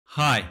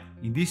Hi,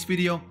 in this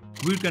video,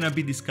 we're gonna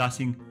be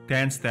discussing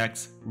 10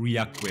 stacks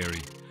React Query.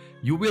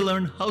 You will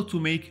learn how to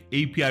make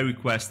API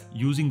requests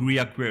using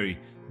React Query,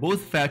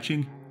 both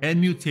fetching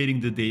and mutating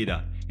the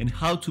data, and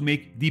how to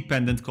make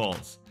dependent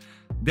calls.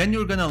 Then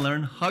you're gonna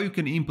learn how you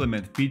can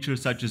implement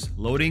features such as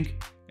loading,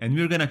 and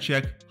we're gonna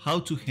check how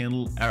to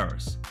handle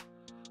errors.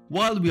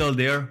 While we are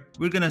there,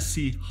 we're gonna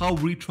see how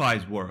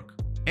retries work,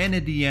 and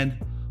at the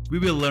end, we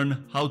will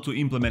learn how to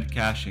implement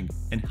caching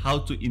and how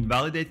to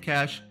invalidate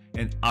cache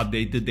and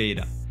update the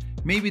data.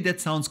 Maybe that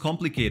sounds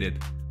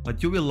complicated,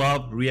 but you will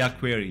love React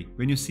Query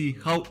when you see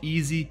how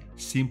easy,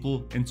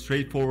 simple, and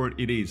straightforward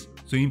it is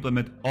to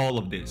implement all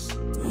of this.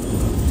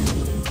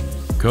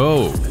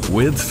 Code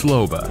with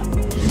Sloba.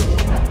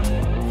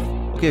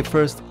 Okay,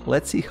 first,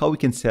 let's see how we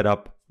can set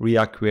up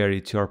React Query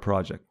to our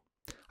project.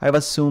 I've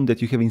assumed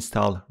that you have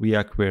installed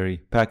React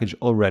Query package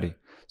already.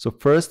 So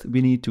first,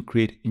 we need to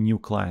create a new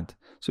client.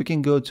 So you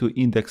can go to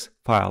index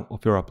file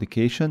of your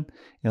application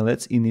and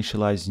let's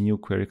initialize new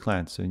query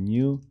client. So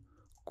new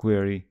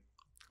query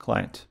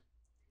client.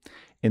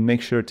 And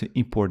make sure to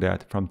import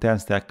that from 10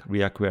 stack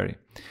React Query.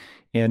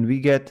 And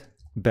we get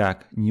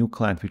back new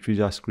client which we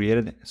just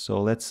created.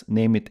 So let's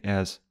name it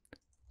as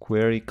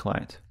query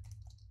client.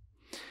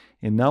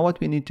 And now what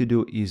we need to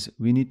do is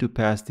we need to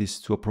pass this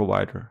to a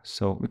provider.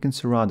 So we can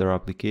surround our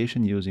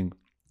application using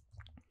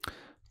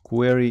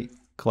query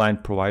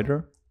client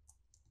provider,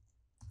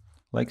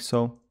 like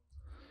so.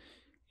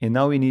 And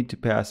now we need to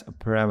pass a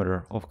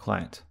parameter of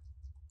client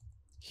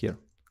here,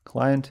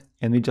 client,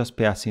 and we just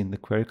pass in the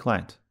query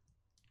client,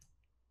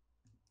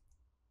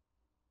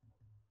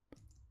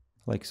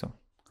 like so.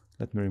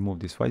 Let me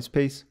remove this white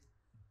space.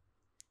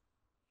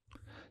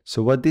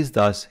 So what this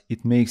does,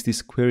 it makes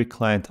this query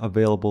client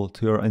available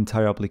to your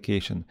entire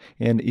application.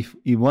 And if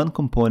in one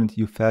component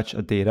you fetch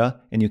a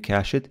data and you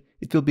cache it,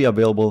 it will be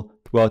available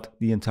throughout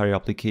the entire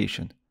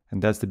application.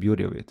 And that's the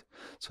beauty of it.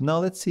 So now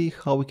let's see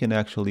how we can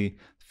actually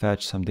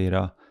fetch some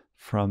data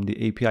from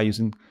the API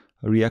using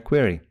React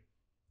Query.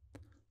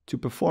 To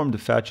perform the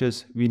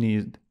fetches, we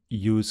need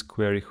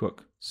useQuery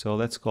hook. So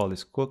let's call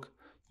this hook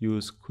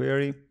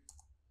useQuery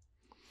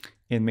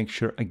and make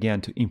sure again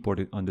to import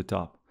it on the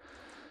top.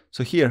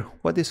 So here,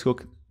 what this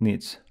hook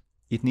needs,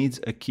 it needs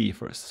a key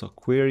first. So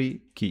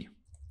query key,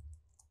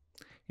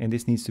 and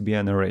this needs to be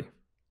an array.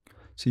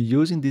 So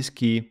using this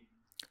key,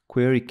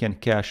 query can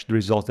cache the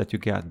results that you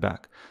get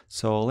back.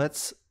 So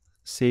let's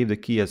save the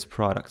key as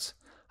products.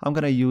 I'm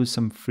gonna use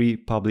some free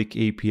public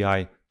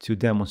API to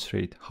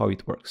demonstrate how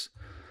it works.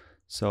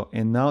 So,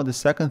 and now the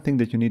second thing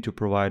that you need to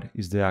provide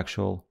is the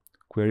actual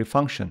query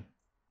function.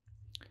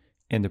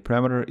 And the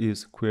parameter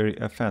is query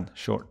fn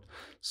short.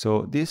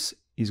 So this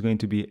is going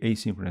to be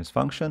asynchronous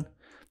function.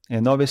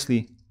 And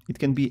obviously it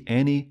can be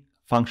any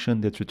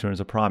function that returns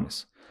a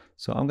promise.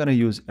 So I'm gonna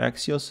use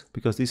Axios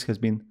because this has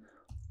been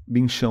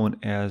shown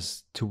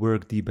as to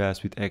work the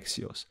best with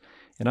Axios.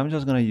 And I'm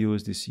just gonna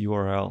use this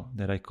URL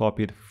that I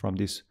copied from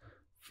this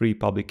free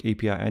public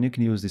API, and you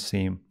can use the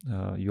same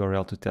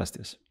URL to test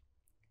this.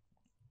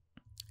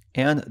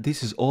 And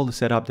this is all the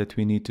setup that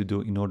we need to do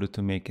in order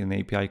to make an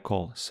API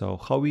call. So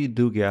how we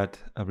do get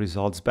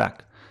results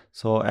back.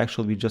 So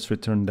actually we just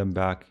return them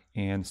back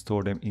and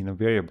store them in a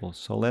variable.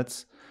 So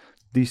let's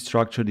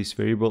destructure this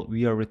variable.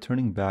 We are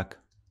returning back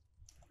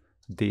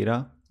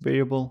data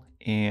variable,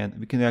 and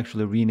we can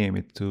actually rename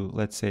it to,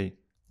 let's say,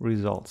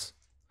 results.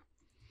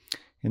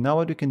 And now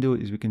what we can do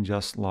is we can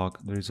just log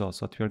the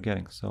results that we are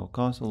getting. So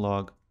console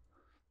log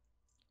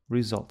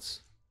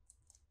results.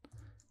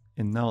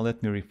 And now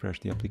let me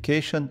refresh the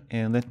application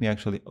and let me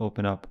actually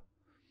open up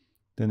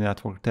the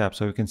network tab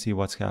so you can see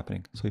what's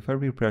happening. So if I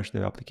refresh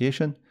the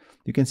application,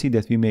 you can see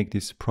that we make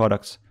this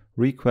products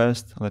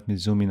request. Let me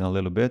zoom in a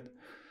little bit.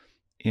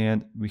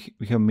 And we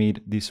have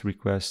made this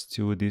request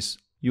to this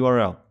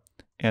URL.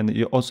 And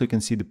you also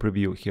can see the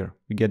preview here.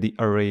 We get the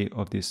array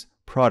of these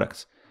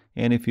products.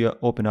 And if you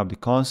open up the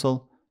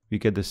console, we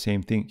get the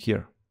same thing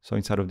here. So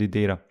inside of the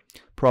data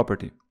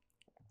property.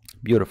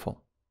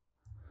 Beautiful.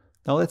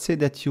 Now let's say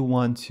that you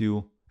want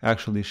to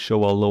actually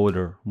show a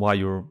loader while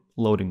you're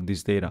loading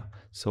this data.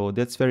 So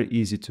that's very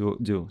easy to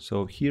do.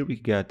 So here we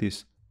get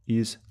this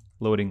is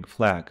loading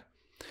flag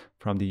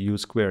from the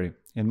useQuery.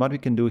 And what we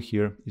can do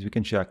here is we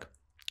can check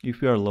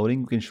if we are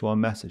loading, we can show a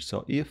message.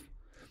 So if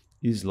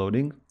is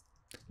loading,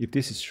 if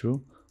this is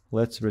true,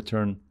 let's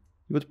return,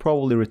 you would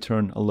probably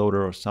return a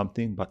loader or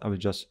something, but I would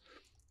just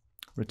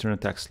return a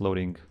text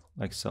loading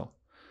like so.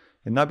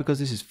 And now because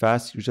this is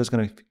fast, you're just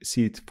gonna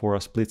see it for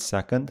a split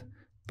second.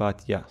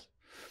 But yeah,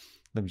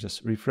 let me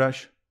just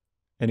refresh,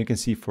 and you can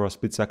see for a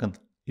split second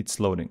it's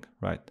loading,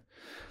 right?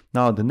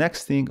 Now the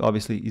next thing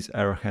obviously is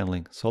error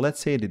handling. So let's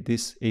say that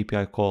this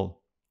API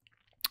call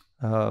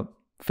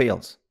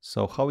fails.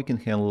 So how we can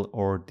handle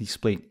or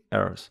display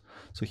errors.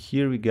 So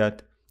here we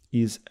get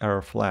is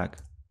error flag.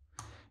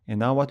 And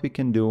now what we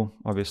can do,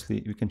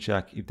 obviously we can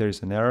check if there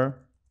is an error,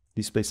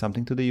 display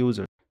something to the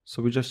user.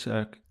 So we just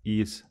check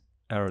is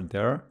error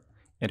there,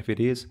 and if it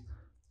is,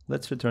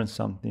 let's return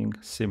something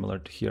similar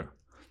to here.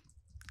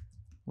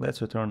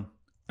 Let's return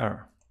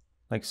error,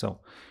 like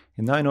so.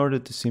 And now in order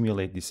to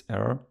simulate this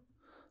error,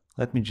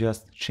 let me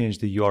just change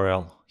the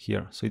URL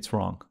here. So it's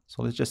wrong.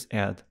 So let's just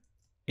add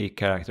a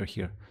character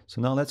here.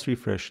 So now let's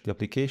refresh the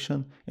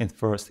application, and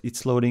first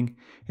it's loading,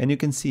 and you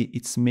can see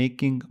it's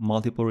making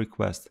multiple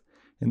requests.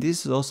 And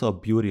this is also a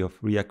beauty of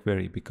React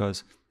Query,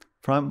 because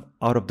from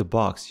out of the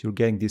box, you're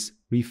getting these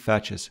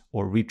refetches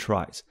or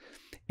retries.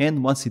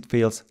 And once it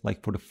fails,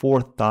 like for the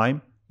 4th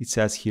time, it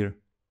says here,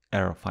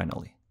 error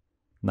finally.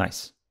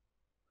 Nice.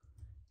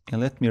 And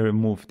let me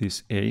remove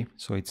this A,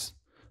 so it's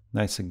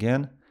nice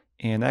again.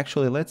 And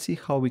actually, let's see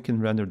how we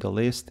can render the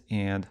list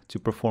and to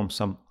perform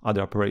some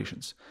other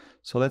operations.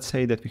 So let's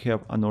say that we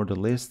have an order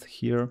list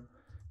here,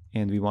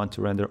 and we want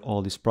to render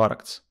all these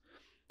products.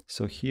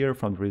 So here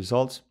from the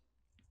results,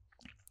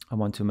 I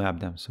want to map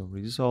them. So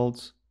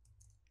results,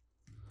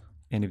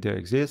 and if there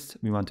exists,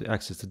 we want to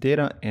access the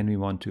data, and we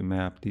want to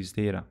map this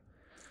data.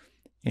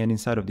 And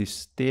inside of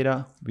this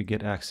data, we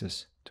get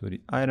access to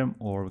the item,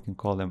 or we can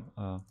call them,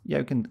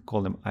 we can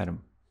call them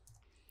item.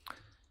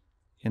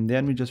 And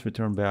then we just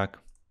return back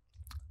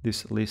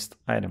this list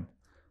item.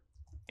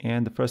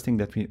 And the first thing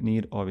that we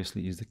need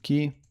obviously is the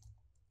key.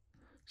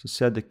 So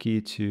set the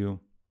key to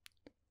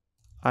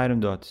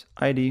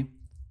item.id,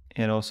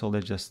 and also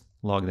let's just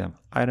log them,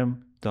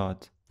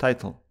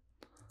 item.title.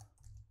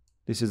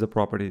 This is the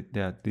property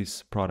that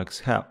these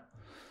products have.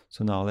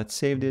 So now let's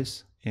save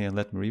this and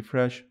let me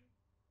refresh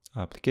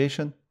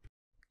application,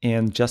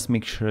 and just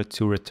make sure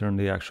to return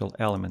the actual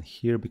element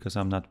here because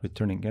I'm not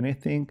returning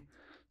anything.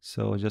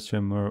 So just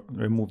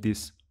remove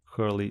these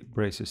curly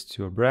braces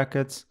to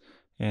brackets,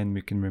 and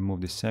we can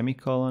remove the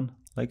semicolon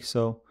like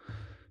so,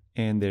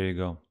 and there you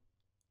go.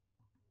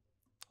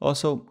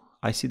 Also,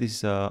 I see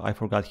this, I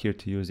forgot here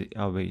to use the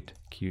await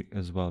key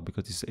as well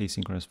because it's an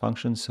asynchronous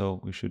function, so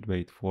we should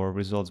wait for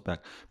results back.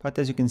 But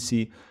as you can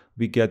see,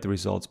 we get the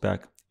results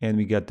back and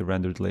we get the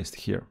rendered list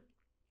here.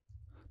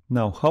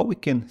 Now, how we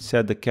can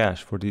set the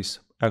cache for these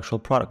actual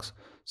products?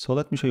 So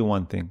let me show you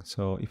one thing.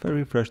 So if I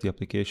refresh the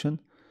application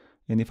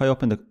and if I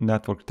open the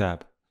network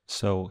tab,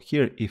 so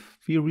here, if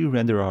we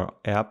re-render our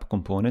app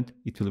component,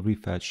 it will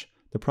refetch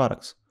the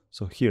products.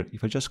 So here,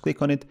 if I just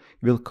click on it,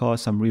 it will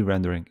cause some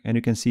re-rendering. And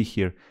you can see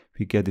here,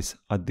 we get this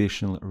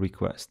additional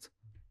request.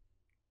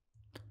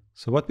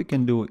 So what we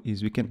can do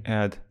is we can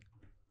add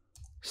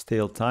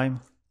stale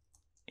time,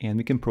 and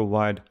we can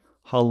provide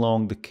how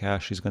long the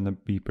cache is going to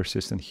be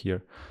persistent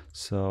here.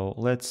 So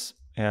let's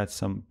add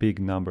some big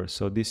numbers.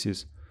 So this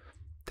is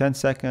 10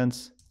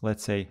 seconds,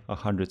 let's say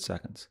 100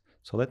 seconds.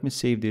 So let me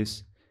save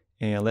this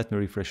and let me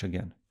refresh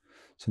again.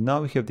 So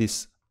now we have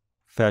these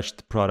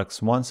fetched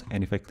products once,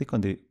 and if I click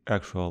on the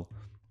actual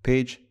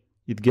page,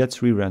 it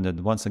gets re-rendered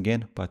once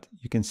again, but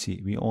you can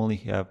see we only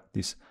have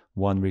this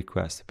one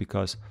request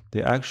because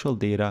the actual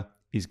data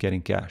is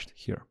getting cached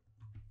here.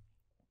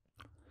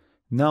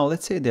 Now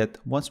let's say that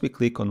once we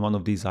click on one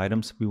of these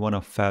items, we want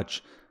to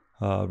fetch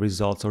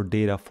results or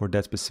data for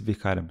that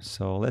specific item.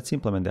 So let's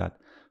implement that.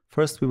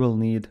 First, we will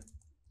need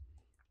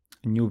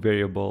a new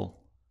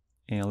variable,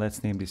 and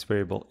let's name this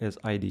variable as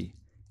ID.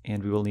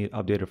 And we will need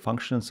updater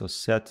function, so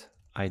set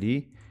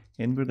ID,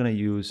 and we're going to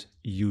use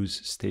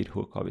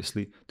useStateHook,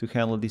 obviously, to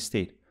handle this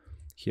state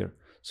here.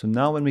 So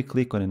now when we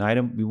click on an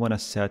item, we want to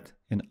set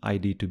an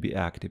ID to be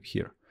active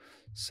here.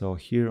 So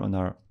here on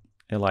our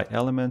li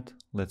element,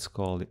 let's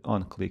call the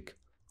onClick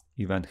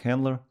event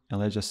handler, and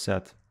let's just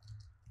set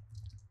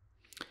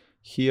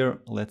here,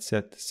 let's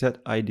set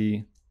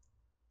ID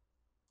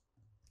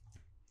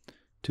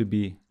to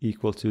be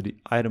equal to the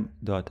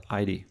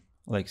item.id,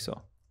 like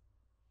so.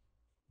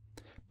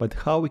 But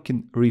how we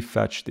can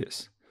refetch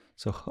this?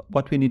 So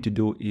what we need to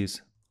do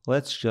is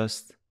let's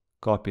just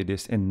copy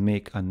this and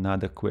make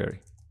another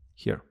query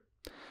here.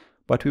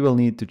 But we will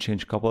need to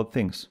change a couple of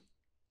things.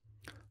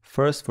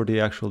 First, for the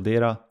actual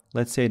data,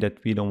 let's say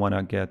that we don't want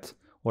to get,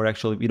 or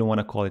actually we don't want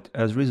to call it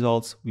as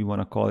results, we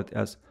want to call it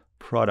as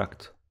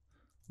product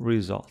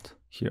result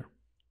here.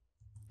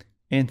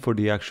 And for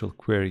the actual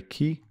query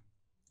key,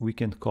 we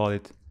can call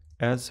it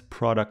as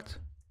product,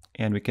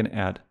 and we can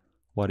add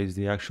what is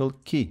the actual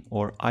key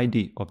or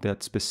ID of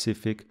that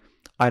specific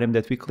item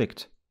that we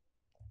clicked.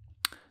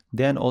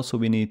 Then also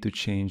we need to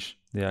change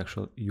the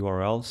actual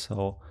URL.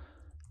 So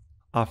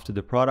after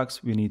the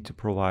products, we need to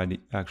provide the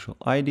actual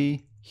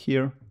ID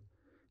here.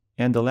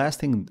 And the last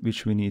thing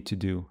which we need to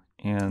do,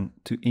 and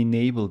to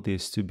enable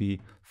this to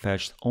be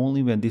fetched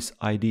only when this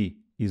ID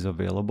is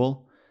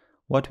available,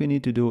 what we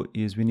need to do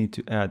is we need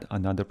to add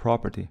another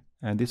property.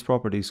 And this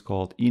property is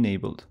called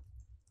enabled,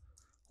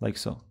 like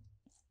so.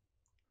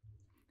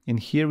 And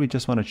here we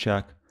just want to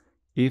check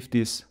if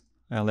this,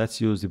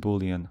 let's use the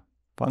Boolean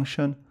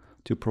function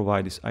to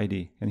provide this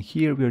ID. And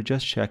here we are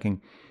just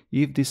checking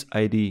if this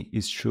ID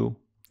is true.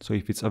 So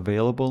if it's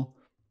available,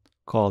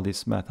 call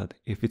this method.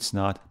 If it's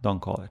not, don't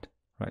call it,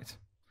 right?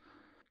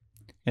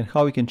 And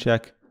how we can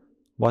check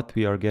what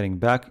we are getting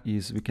back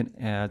is we can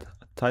add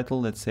a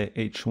title, let's say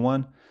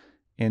H1,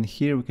 and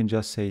here we can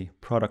just say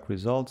product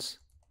results,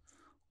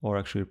 or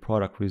actually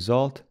product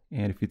result.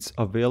 And if it's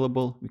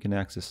available, we can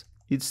access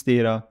its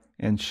data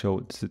and show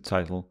the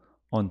title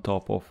on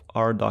top of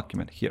our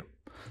document here.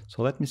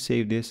 So let me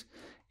save this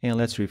and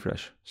let's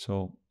refresh.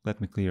 So let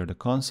me clear the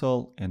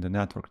console and the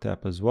network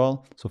tab as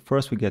well. So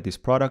first we get these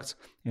products,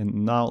 and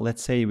now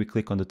let's say we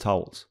click on the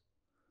towels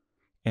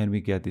and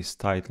we get this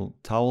title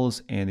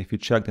towels. And if you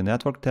check the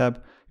network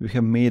tab, we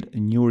have made a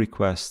new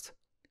request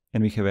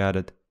and we have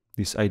added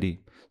this ID.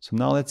 So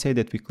now let's say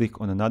that we click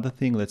on another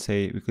thing. Let's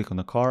say we click on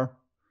a car,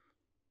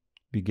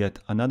 we get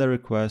another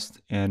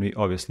request, and we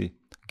obviously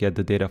get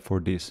the data for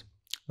this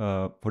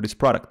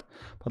product.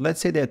 But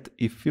let's say that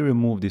if we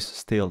remove this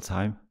stale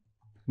time,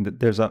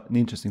 there's an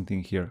interesting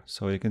thing here.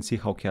 So you can see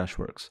how cache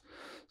works.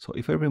 So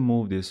if I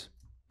remove this,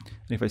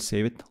 and if I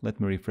save it, let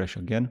me refresh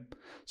again.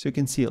 So you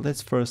can see,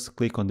 let's first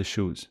click on the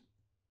shoes.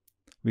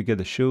 We get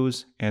the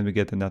shoes and we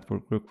get the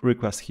network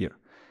request here.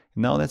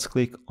 Now let's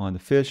click on the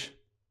fish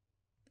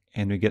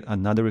and we get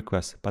another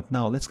request. But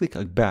now let's click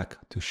back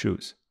to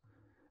shoes.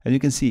 And you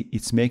can see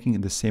it's making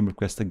the same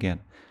request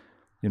again.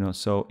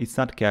 So it's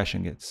not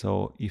caching it.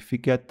 So if we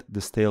get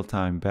the stale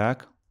time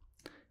back,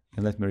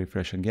 and let me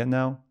refresh again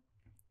now,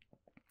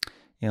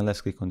 and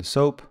let's click on the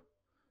soap,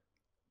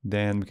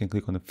 then we can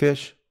click on the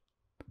fish,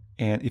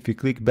 and if we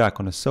click back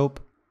on the soap,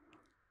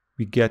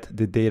 we get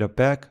the data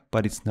back,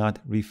 but it's not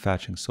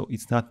refetching, so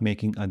it's not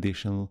making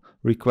additional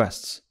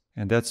requests,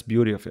 and that's the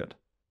beauty of it.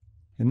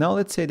 And now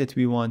let's say that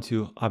we want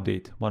to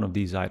update one of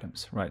these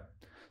items, right?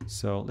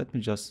 So let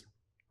me just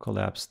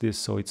collapse this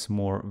so it's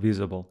more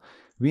visible.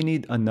 We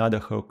need another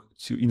hook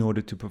in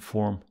order to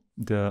perform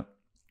the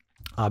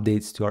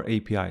updates to our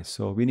API.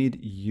 So we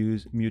need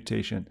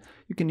useMutation.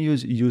 You can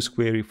use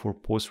useQuery for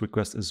post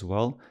request as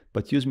well,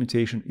 but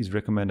useMutation is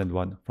recommended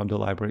one from the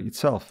library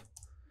itself.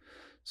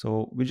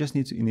 So we just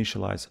need to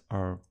initialize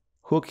our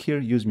hook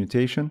here,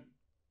 useMutation,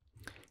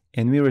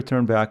 and we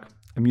return back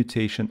a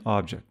mutation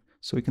object.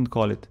 So we can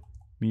call it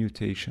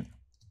mutation,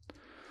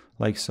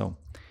 like so.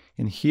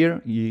 And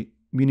here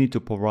we need to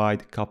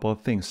provide a couple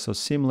of things. So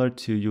similar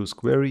to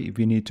useQuery,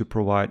 we need to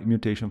provide a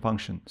mutation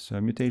function. So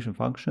a mutation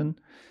function,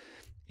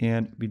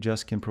 and we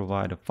just can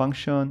provide a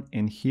function,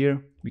 and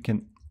here we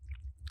can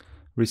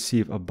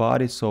receive a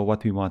body, so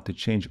what we want to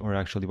change or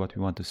actually what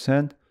we want to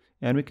send,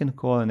 and we can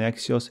call an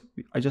Axios.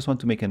 I just want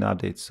to make an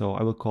update, so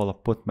I will call a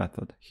put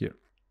method here.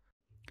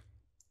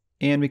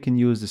 And we can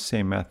use the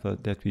same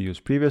method that we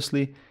used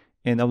previously,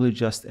 and I will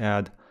just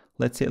add,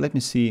 let's say, let me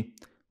see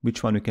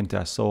which one we can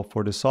test. So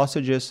for the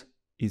sausages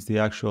is the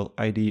actual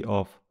ID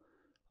of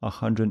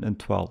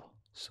 112.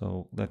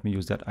 So let me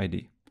use that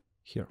ID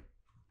here,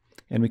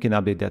 and we can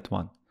update that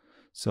one.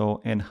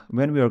 So, and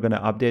when we are going to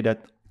update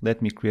that,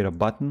 let me create a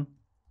button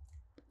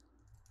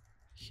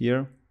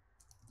here,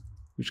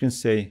 which can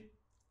say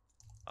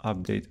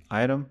update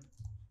item.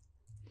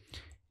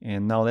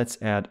 And now let's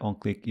add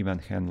on-click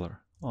event handler.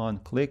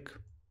 On-click,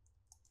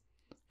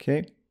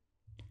 okay.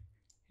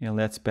 And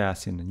let's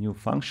pass in a new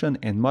function.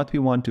 And what we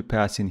want to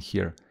pass in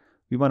here,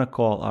 we want to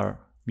call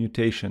our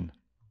mutation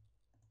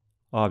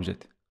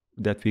object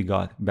that we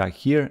got back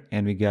here,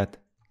 and we get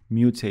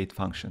mutate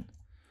function.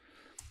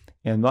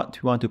 And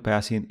what we want to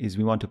pass in is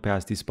we want to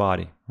pass this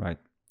body, right?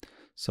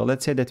 So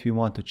let's say that we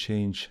want to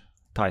change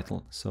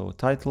title. So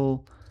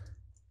title,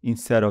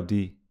 instead of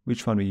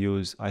which one we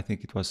use, I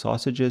think it was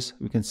sausages,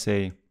 we can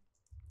say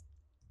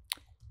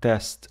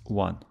test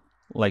 1,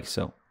 like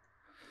so.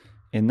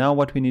 And now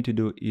what we need to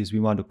do is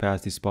we want to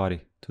pass this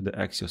body to the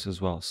Axios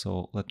as well.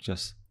 So let's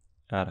just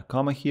add a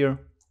comma here,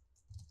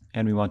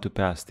 and we want to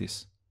pass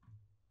this.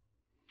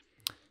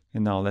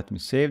 And now let me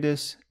save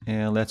this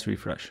and let's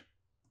refresh.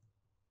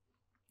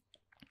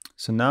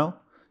 So now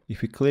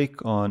if we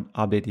click on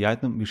update the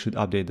item, we should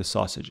update the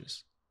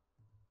sausages.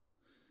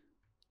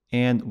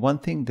 And one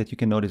thing that you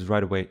can notice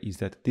right away is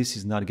that this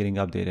is not getting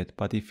updated,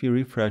 but if we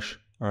refresh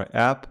our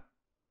app,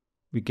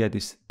 we get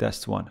this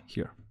test 1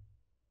 here.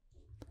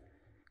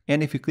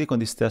 And if you click on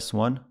this test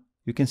 1,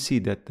 you can see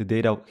that the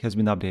data has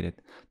been updated.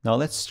 Now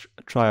let's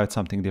try out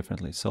something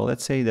differently. So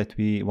let's say that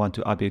we want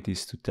to update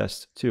this to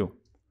test 2,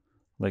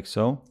 like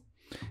so.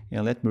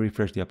 And let me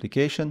refresh the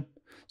application.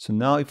 So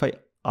now if I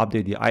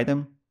update the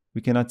item, we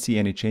cannot see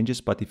any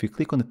changes, but if you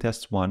click on the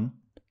test 1,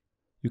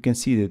 you can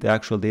see that the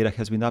actual data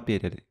has been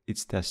updated.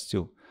 It's test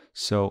 2.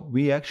 So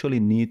we actually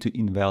need to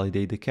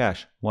invalidate the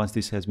cache once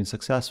this has been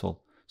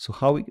successful. So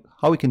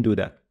how we can do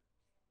that?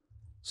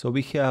 So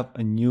we have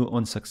a new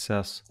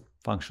onSuccess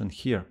function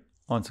here,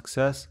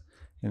 onSuccess,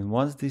 and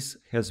once this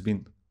has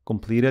been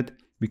completed,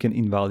 we can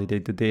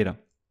invalidate the data.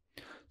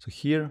 So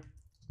here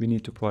we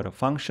need to provide a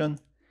function,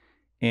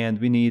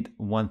 and we need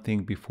one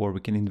thing before we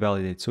can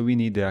invalidate. So we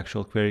need the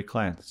actual query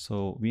client.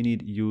 So we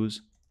need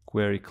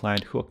useQuery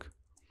client hook.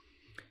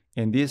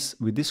 And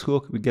with this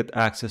hook, we get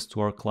access to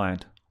our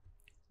client.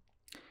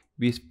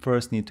 We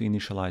first need to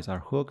initialize our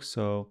hook.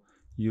 So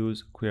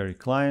useQuery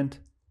client,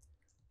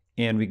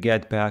 and we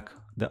get back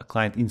the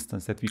client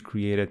instance that we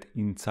created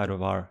inside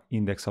of our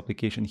index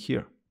application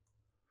here.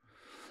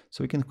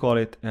 So we can call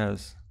it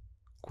as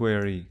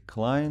query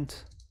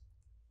client,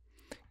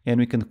 and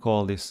we can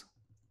call this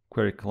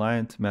query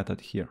client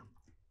method here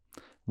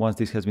once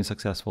this has been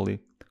successfully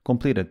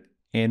completed.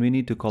 And we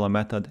need to call a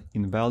method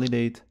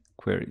invalidate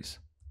queries.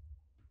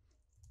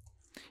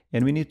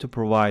 and we need to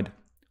provide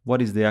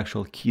what is the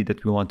actual key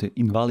that we want to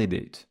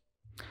invalidate.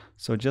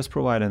 So just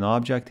provide an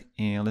object,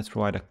 and let's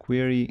provide a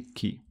query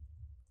key.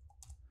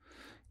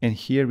 And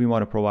here we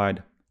want to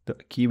provide the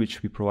key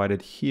which we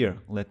provided here.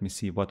 Let me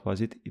see, what was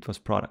it? It was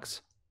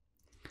products.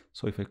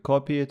 So if I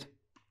copy it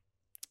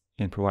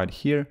and provide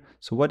here,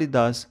 so what it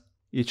does,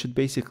 it should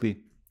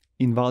basically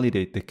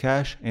invalidate the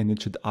cache and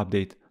it should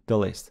update the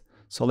list.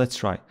 So let's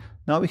try.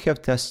 Now we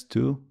have test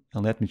 2,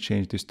 and let me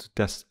change this to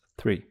test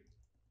 3.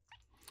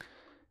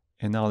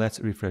 And now let's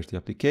refresh the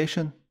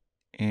application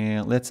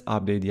and let's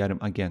update the item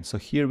again. So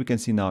here we can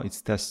see now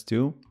it's test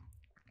 2.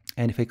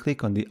 And if I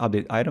click on the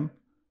update item,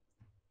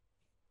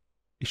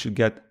 it should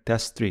get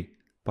test 3.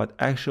 But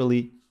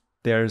actually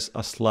there's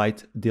a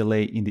slight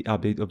delay in the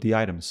update of the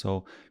item.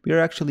 So we are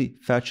actually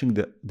fetching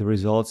the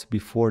results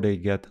before they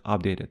get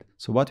updated.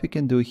 So what we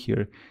can do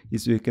here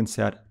is we can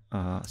set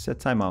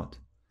timeout.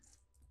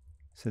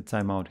 Set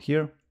timeout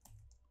here.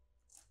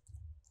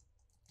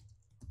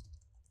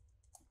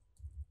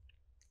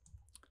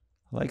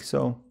 Like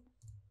so.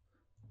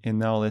 And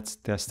now let's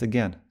test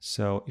again.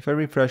 So if I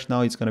refresh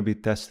now, it's going to be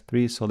test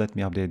 3. So let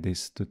me update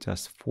this to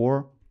test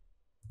 4.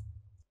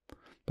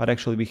 But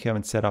actually we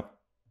haven't set up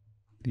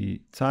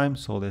the time.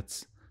 So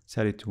let's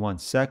set it to 1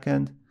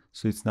 second.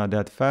 So it's not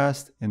that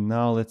fast. And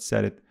now let's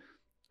set it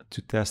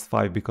to test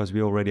 5 because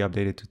we already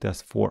updated to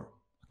test 4.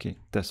 Okay,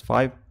 test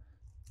 5.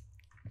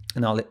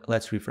 And now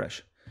let's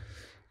refresh.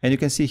 And you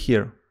can see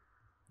here,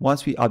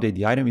 once we update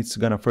the item, it's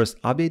going to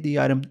first update the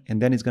item,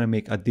 and then it's going to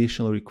make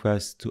additional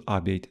requests to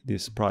update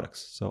these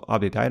products. So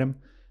update item,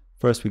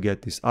 first we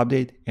get this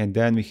update, and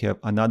then we have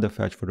another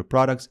fetch for the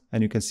products,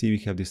 and you can see we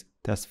have this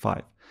test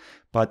 5.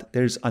 But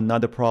there's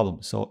another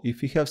problem. So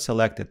if we have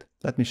selected,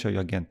 let me show you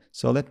again.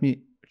 So let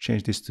me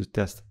change this to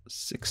test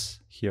 6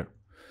 here.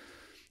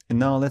 And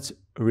now let's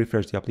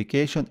refresh the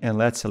application and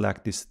let's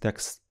select this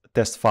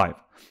test 5.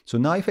 So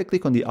now if I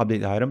click on the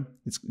update item,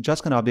 it's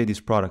just going to update these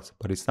products,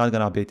 but it's not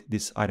going to update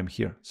this item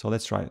here. So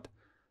let's try it.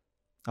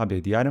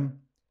 Update the item,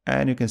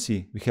 and you can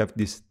see we have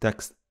this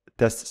test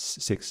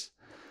 6.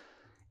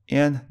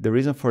 And the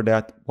reason for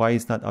that, why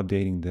it's not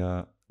updating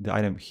the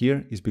item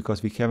here, is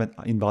because we haven't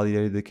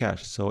invalidated the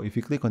cache. So if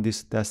you click on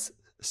this test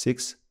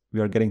 6,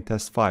 we are getting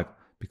test 5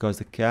 because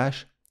the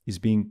cache is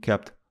being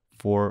kept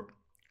for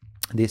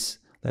this,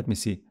 let me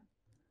see,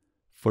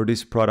 for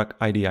this product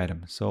ID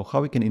item. So how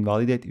we can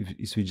invalidate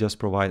is we just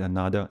provide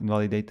another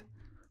invalidate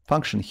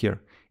function here,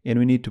 and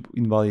we need to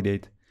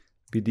invalidate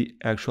with the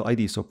actual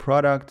ID. So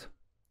product,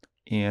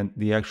 and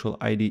the actual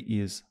ID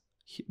is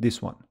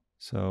this one.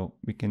 So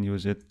we can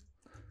use it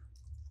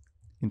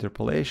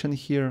interpolation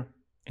here,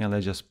 and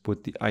let's just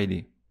put the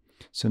ID.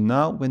 So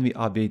now when we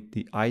update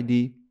the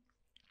ID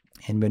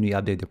and when we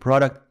update the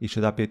product, it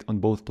should update on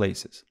both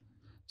places.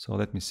 So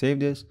let me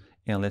save this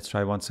and let's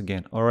try once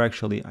again. Or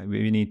actually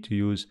we need to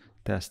use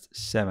test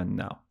 7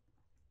 now.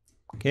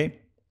 Okay.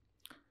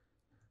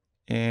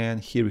 And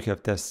here we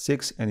have test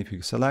 6, and if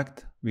you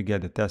select, we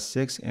get the test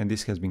 6, and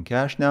this has been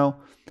cached now.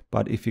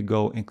 But if you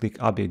go and click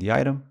update the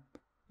item,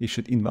 it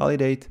should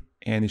invalidate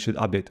and it should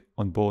update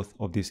on both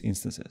of these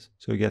instances.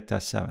 So you get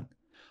test 7.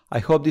 I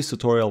hope this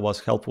tutorial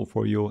was helpful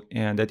for you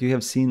and that you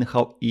have seen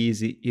how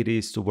easy it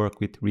is to work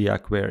with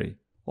React Query.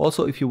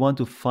 Also, if you want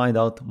to find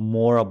out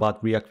more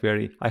about React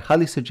Query, I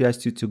highly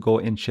suggest you to go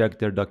and check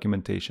their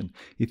documentation.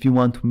 If you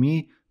want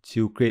me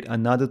to create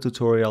another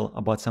tutorial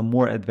about some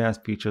more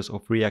advanced features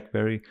of React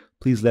Query,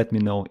 please let me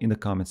know in the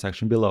comment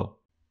section below.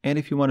 And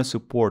if you want to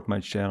support my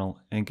channel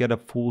and get a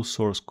full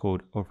source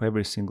code of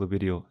every single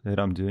video that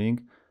I'm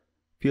doing,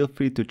 feel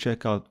free to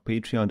check out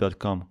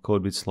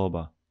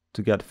patreon.com/codewithsloba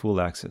to get full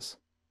access.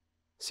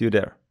 See you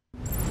there.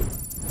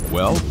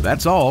 Well,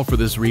 that's all for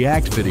this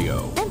React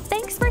video. And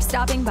thanks for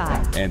stopping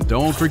by. And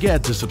don't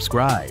forget to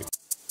subscribe.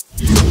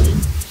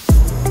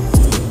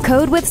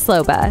 Code with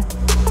Sloba.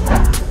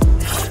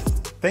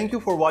 Thank you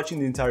for watching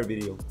the entire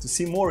video. To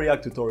see more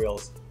React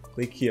tutorials,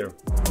 click here.